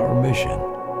is our mission.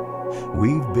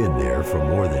 We've been there for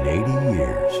more than 80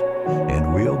 years,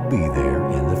 and we'll be there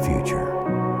in the future.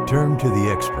 Turn to the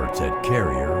experts at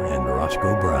Carrier and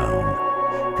Roscoe Brown.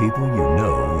 People you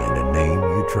know and a name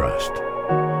you trust.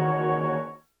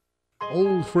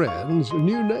 Old friends,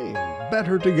 new name,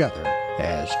 better together.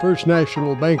 As First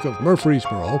National Bank of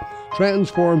Murfreesboro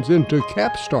transforms into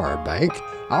Capstar Bank,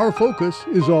 our focus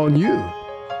is on you.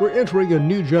 We're entering a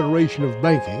new generation of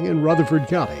banking in Rutherford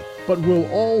County, but will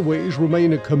always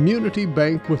remain a community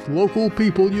bank with local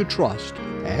people you trust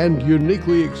and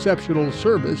uniquely exceptional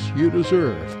service you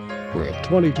deserve. We're at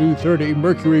 2230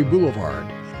 Mercury Boulevard.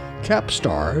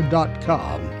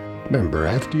 Capstar.com. Member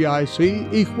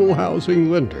FDIC, Equal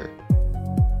Housing Lender.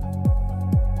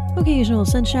 Occasional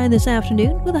sunshine this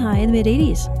afternoon with a high in the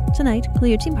mid-80s. Tonight,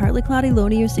 clear to partly cloudy, low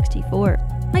near 64.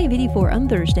 High of 84 on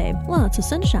Thursday. Lots of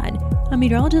sunshine. I'm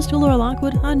meteorologist Laura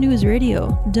Lockwood on News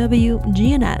Radio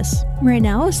WGNS. Right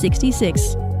now,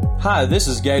 66. Hi, this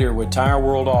is Gator with Tire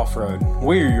World Off-Road.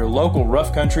 We're your local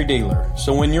rough country dealer.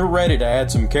 So when you're ready to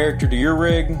add some character to your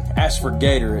rig, ask for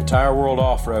Gator at Tire World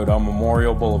Off-Road on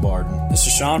Memorial Boulevard. This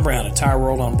is Sean Brown at Tire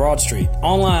World on Broad Street.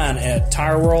 Online at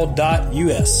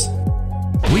tireworld.us.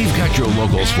 We've got your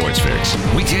local sports fix.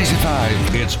 Weekdays at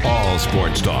 5, it's all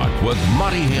sports talk with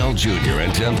Monty Hale Jr.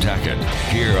 and Tim Tackett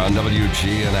here on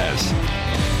WGNS.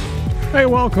 Hey,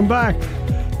 welcome back.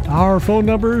 Our phone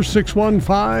number is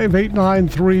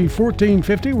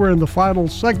 615-893-1450. We're in the final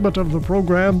segment of the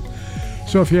program.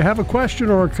 So if you have a question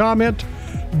or a comment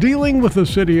dealing with the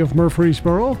city of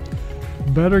Murfreesboro,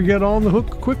 better get on the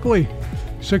hook quickly.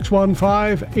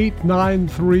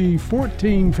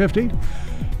 615-893-1450.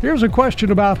 Here's a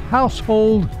question about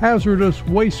household hazardous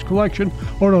waste collection.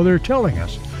 Oh, no, they're telling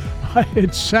us.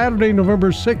 It's Saturday,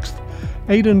 November 6th,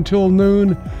 8 until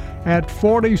noon at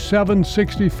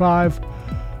 4765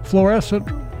 Fluorescent.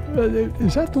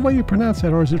 Is that the way you pronounce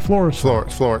that, or is it Florence?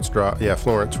 Florence Drive. Yeah,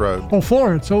 Florence Road. Oh,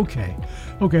 Florence, okay.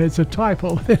 Okay, it's a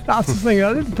typo. I was thinking,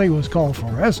 I didn't think it was called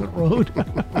Fluorescent Road.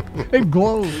 It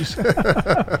glows.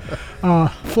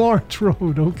 Florence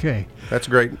Road, okay. That's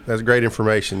great. That's great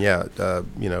information. Yeah,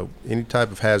 any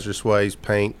type of hazardous waste,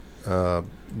 paint,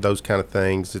 those kind of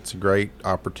things. It's a great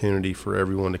opportunity for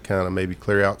everyone to kind of maybe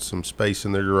clear out some space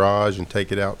in their garage and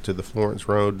take it out to the Florence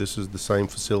Road. This is the same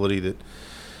facility that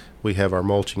we have our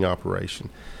mulching operation.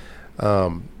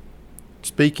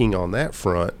 Speaking on that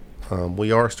front,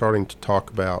 we are starting to talk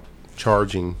about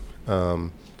charging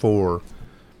for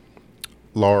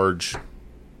large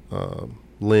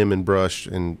limb and brush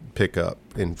and pickup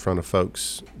in front of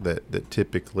folks that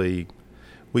typically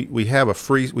we have a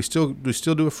free. We still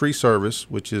do a free service,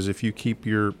 which is if you keep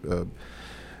your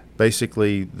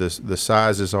Basically, the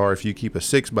sizes are, if you keep a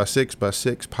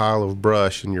 6x6x6 pile of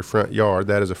brush in your front yard,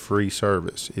 that is a free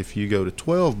service. If you go to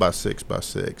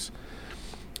 12x6x6,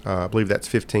 I believe that's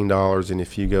 $15, and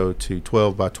if you go to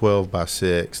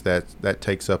 12x12x6, that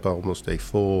takes up almost a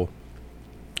full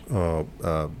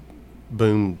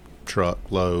boom truck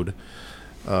load,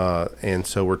 and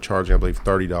so we're charging, I believe,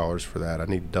 $30 for that. I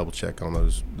need to double check on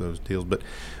those deals, but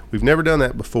we've never done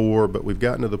that before. But we've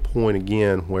gotten to the point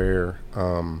again where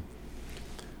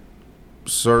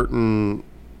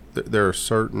there are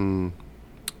certain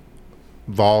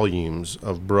volumes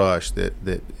of brush that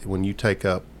when you take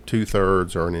up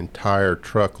 2/3 or an entire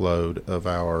truckload of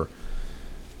our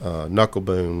knuckle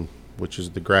boom, which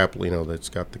is the grapple, that's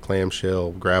got the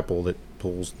clamshell grapple that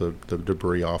pulls the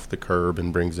debris off the curb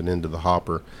and brings it into the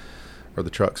hopper or the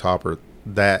truck's hopper,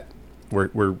 that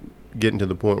we're getting to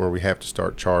the point where we have to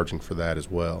start charging for that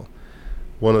as well.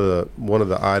 One of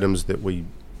the items that we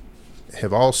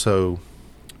have also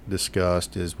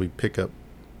discussed is we pick up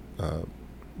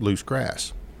loose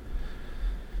grass.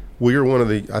 We are one of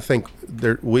the, I think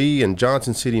we and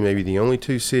Johnson City may be the only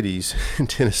two cities in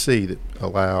Tennessee that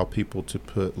allow people to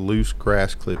put loose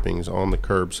grass clippings on the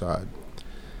curbside.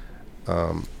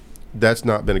 That's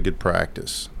not been a good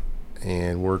practice,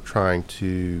 and we're trying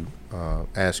to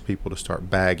ask people to start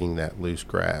bagging that loose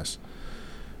grass.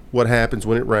 What happens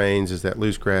when it rains is that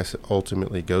loose grass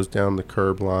ultimately goes down the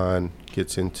curb line,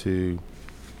 gets into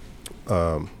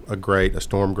a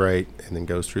storm grate, and then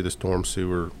goes through the storm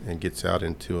sewer and gets out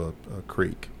into a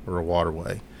creek or a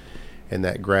waterway. And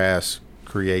that grass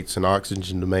creates an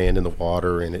oxygen demand in the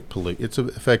water, and it pollutes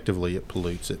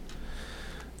it.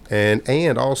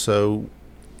 And also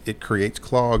it creates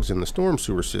clogs in the storm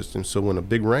sewer system. So when a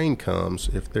big rain comes,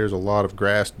 if there's a lot of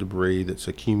grass debris that's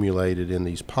accumulated in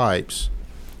these pipes,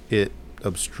 it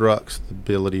obstructs the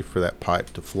ability for that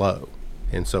pipe to flow.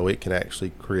 And so it can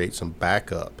actually create some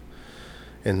backup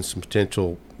and some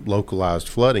potential localized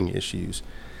flooding issues.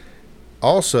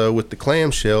 Also, with the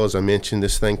clamshell, as I mentioned,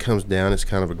 this thing comes down. It's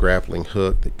kind of a grappling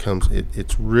hook that comes,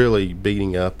 it's really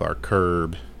beating up our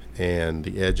curb and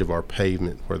the edge of our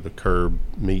pavement where the curb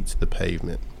meets the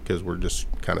pavement, because we're just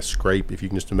kind of scrape, if you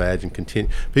can just imagine.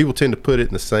 People tend to put it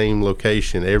in the same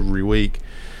location every week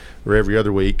or every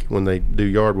other week when they do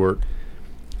yard work,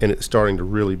 and it's starting to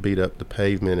really beat up the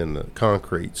pavement and the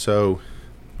concrete. So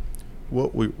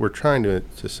what we're trying to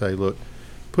say, look,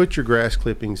 put your grass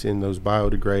clippings in those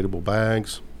biodegradable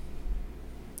bags,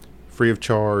 free of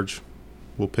charge.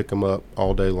 We'll pick them up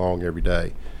all day long, every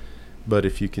day. But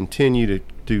if you continue to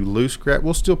do loose grass,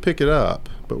 we'll still pick it up,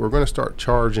 but we're going to start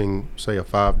charging, say, a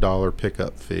 $5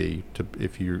 pickup fee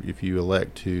if you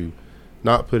elect to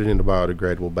not put it in a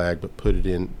biodegradable bag, but put it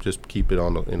in, just keep it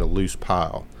in a loose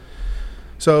pile.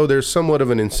 So there's somewhat of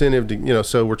an incentive to,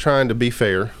 so we're trying to be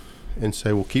fair and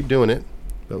say we'll keep doing it,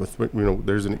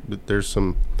 but there's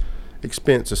some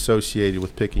expense associated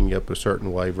with picking up a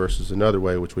certain way versus another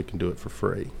way, which we can do it for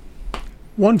free.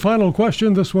 One final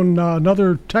question. This one,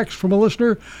 another text from a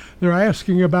listener. They're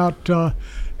asking about,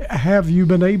 have you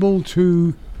been able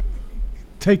to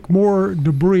take more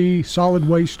debris, solid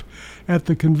waste, at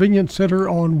the convenience center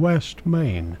on West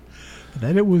Main?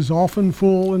 That it was often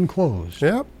full and closed.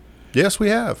 Yep. Yes, we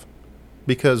have,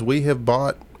 because we have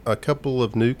bought a couple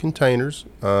of new containers.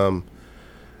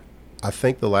 I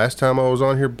think the last time I was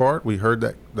on here, Bart, we heard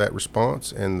that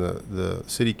response, and the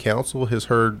city council has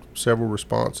heard several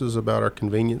responses about our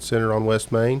convenience center on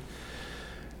West Main.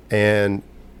 And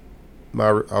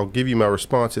I'll give you my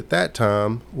response at that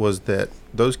time was that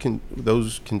those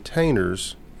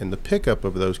containers and the pickup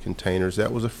of those containers,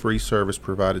 that was a free service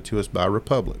provided to us by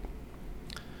Republic.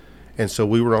 And so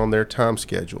we were on their time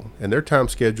schedule, and their time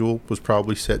schedule was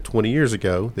probably set 20 years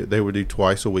ago that they would do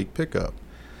twice a week pickup.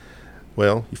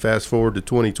 Well, you fast forward to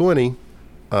 2020,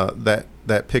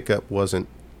 that pickup wasn't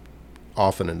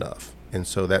often enough, and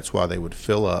so that's why they would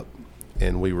fill up,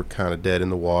 and we were kind of dead in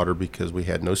the water because we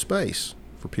had no space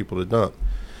for people to dump.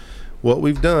 What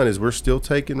we've done is we're still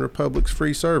taking Republic's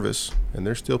free service, and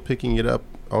they're still picking it up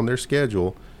on their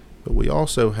schedule, but we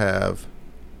also have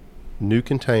new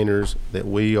containers that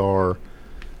we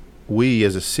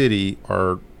as a city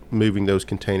are moving those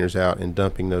containers out and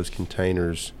dumping those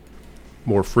containers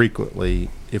more frequently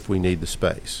if we need the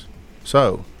space.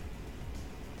 So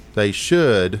we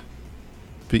should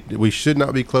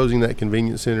not be closing that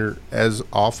convenience center as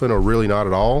often, or really not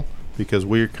at all, because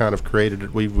we're kind of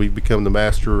we've become the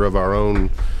master of our own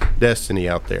destiny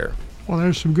out there. Well,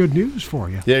 there's some good news for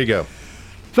you. There you go.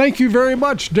 Thank you very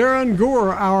much, Darren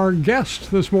Gore, our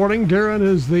guest this morning. Darren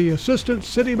is the Assistant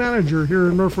City Manager here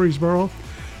in Murfreesboro.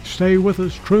 Stay with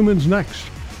us. Truman's next,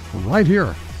 right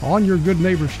here on your Good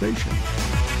Neighbor station.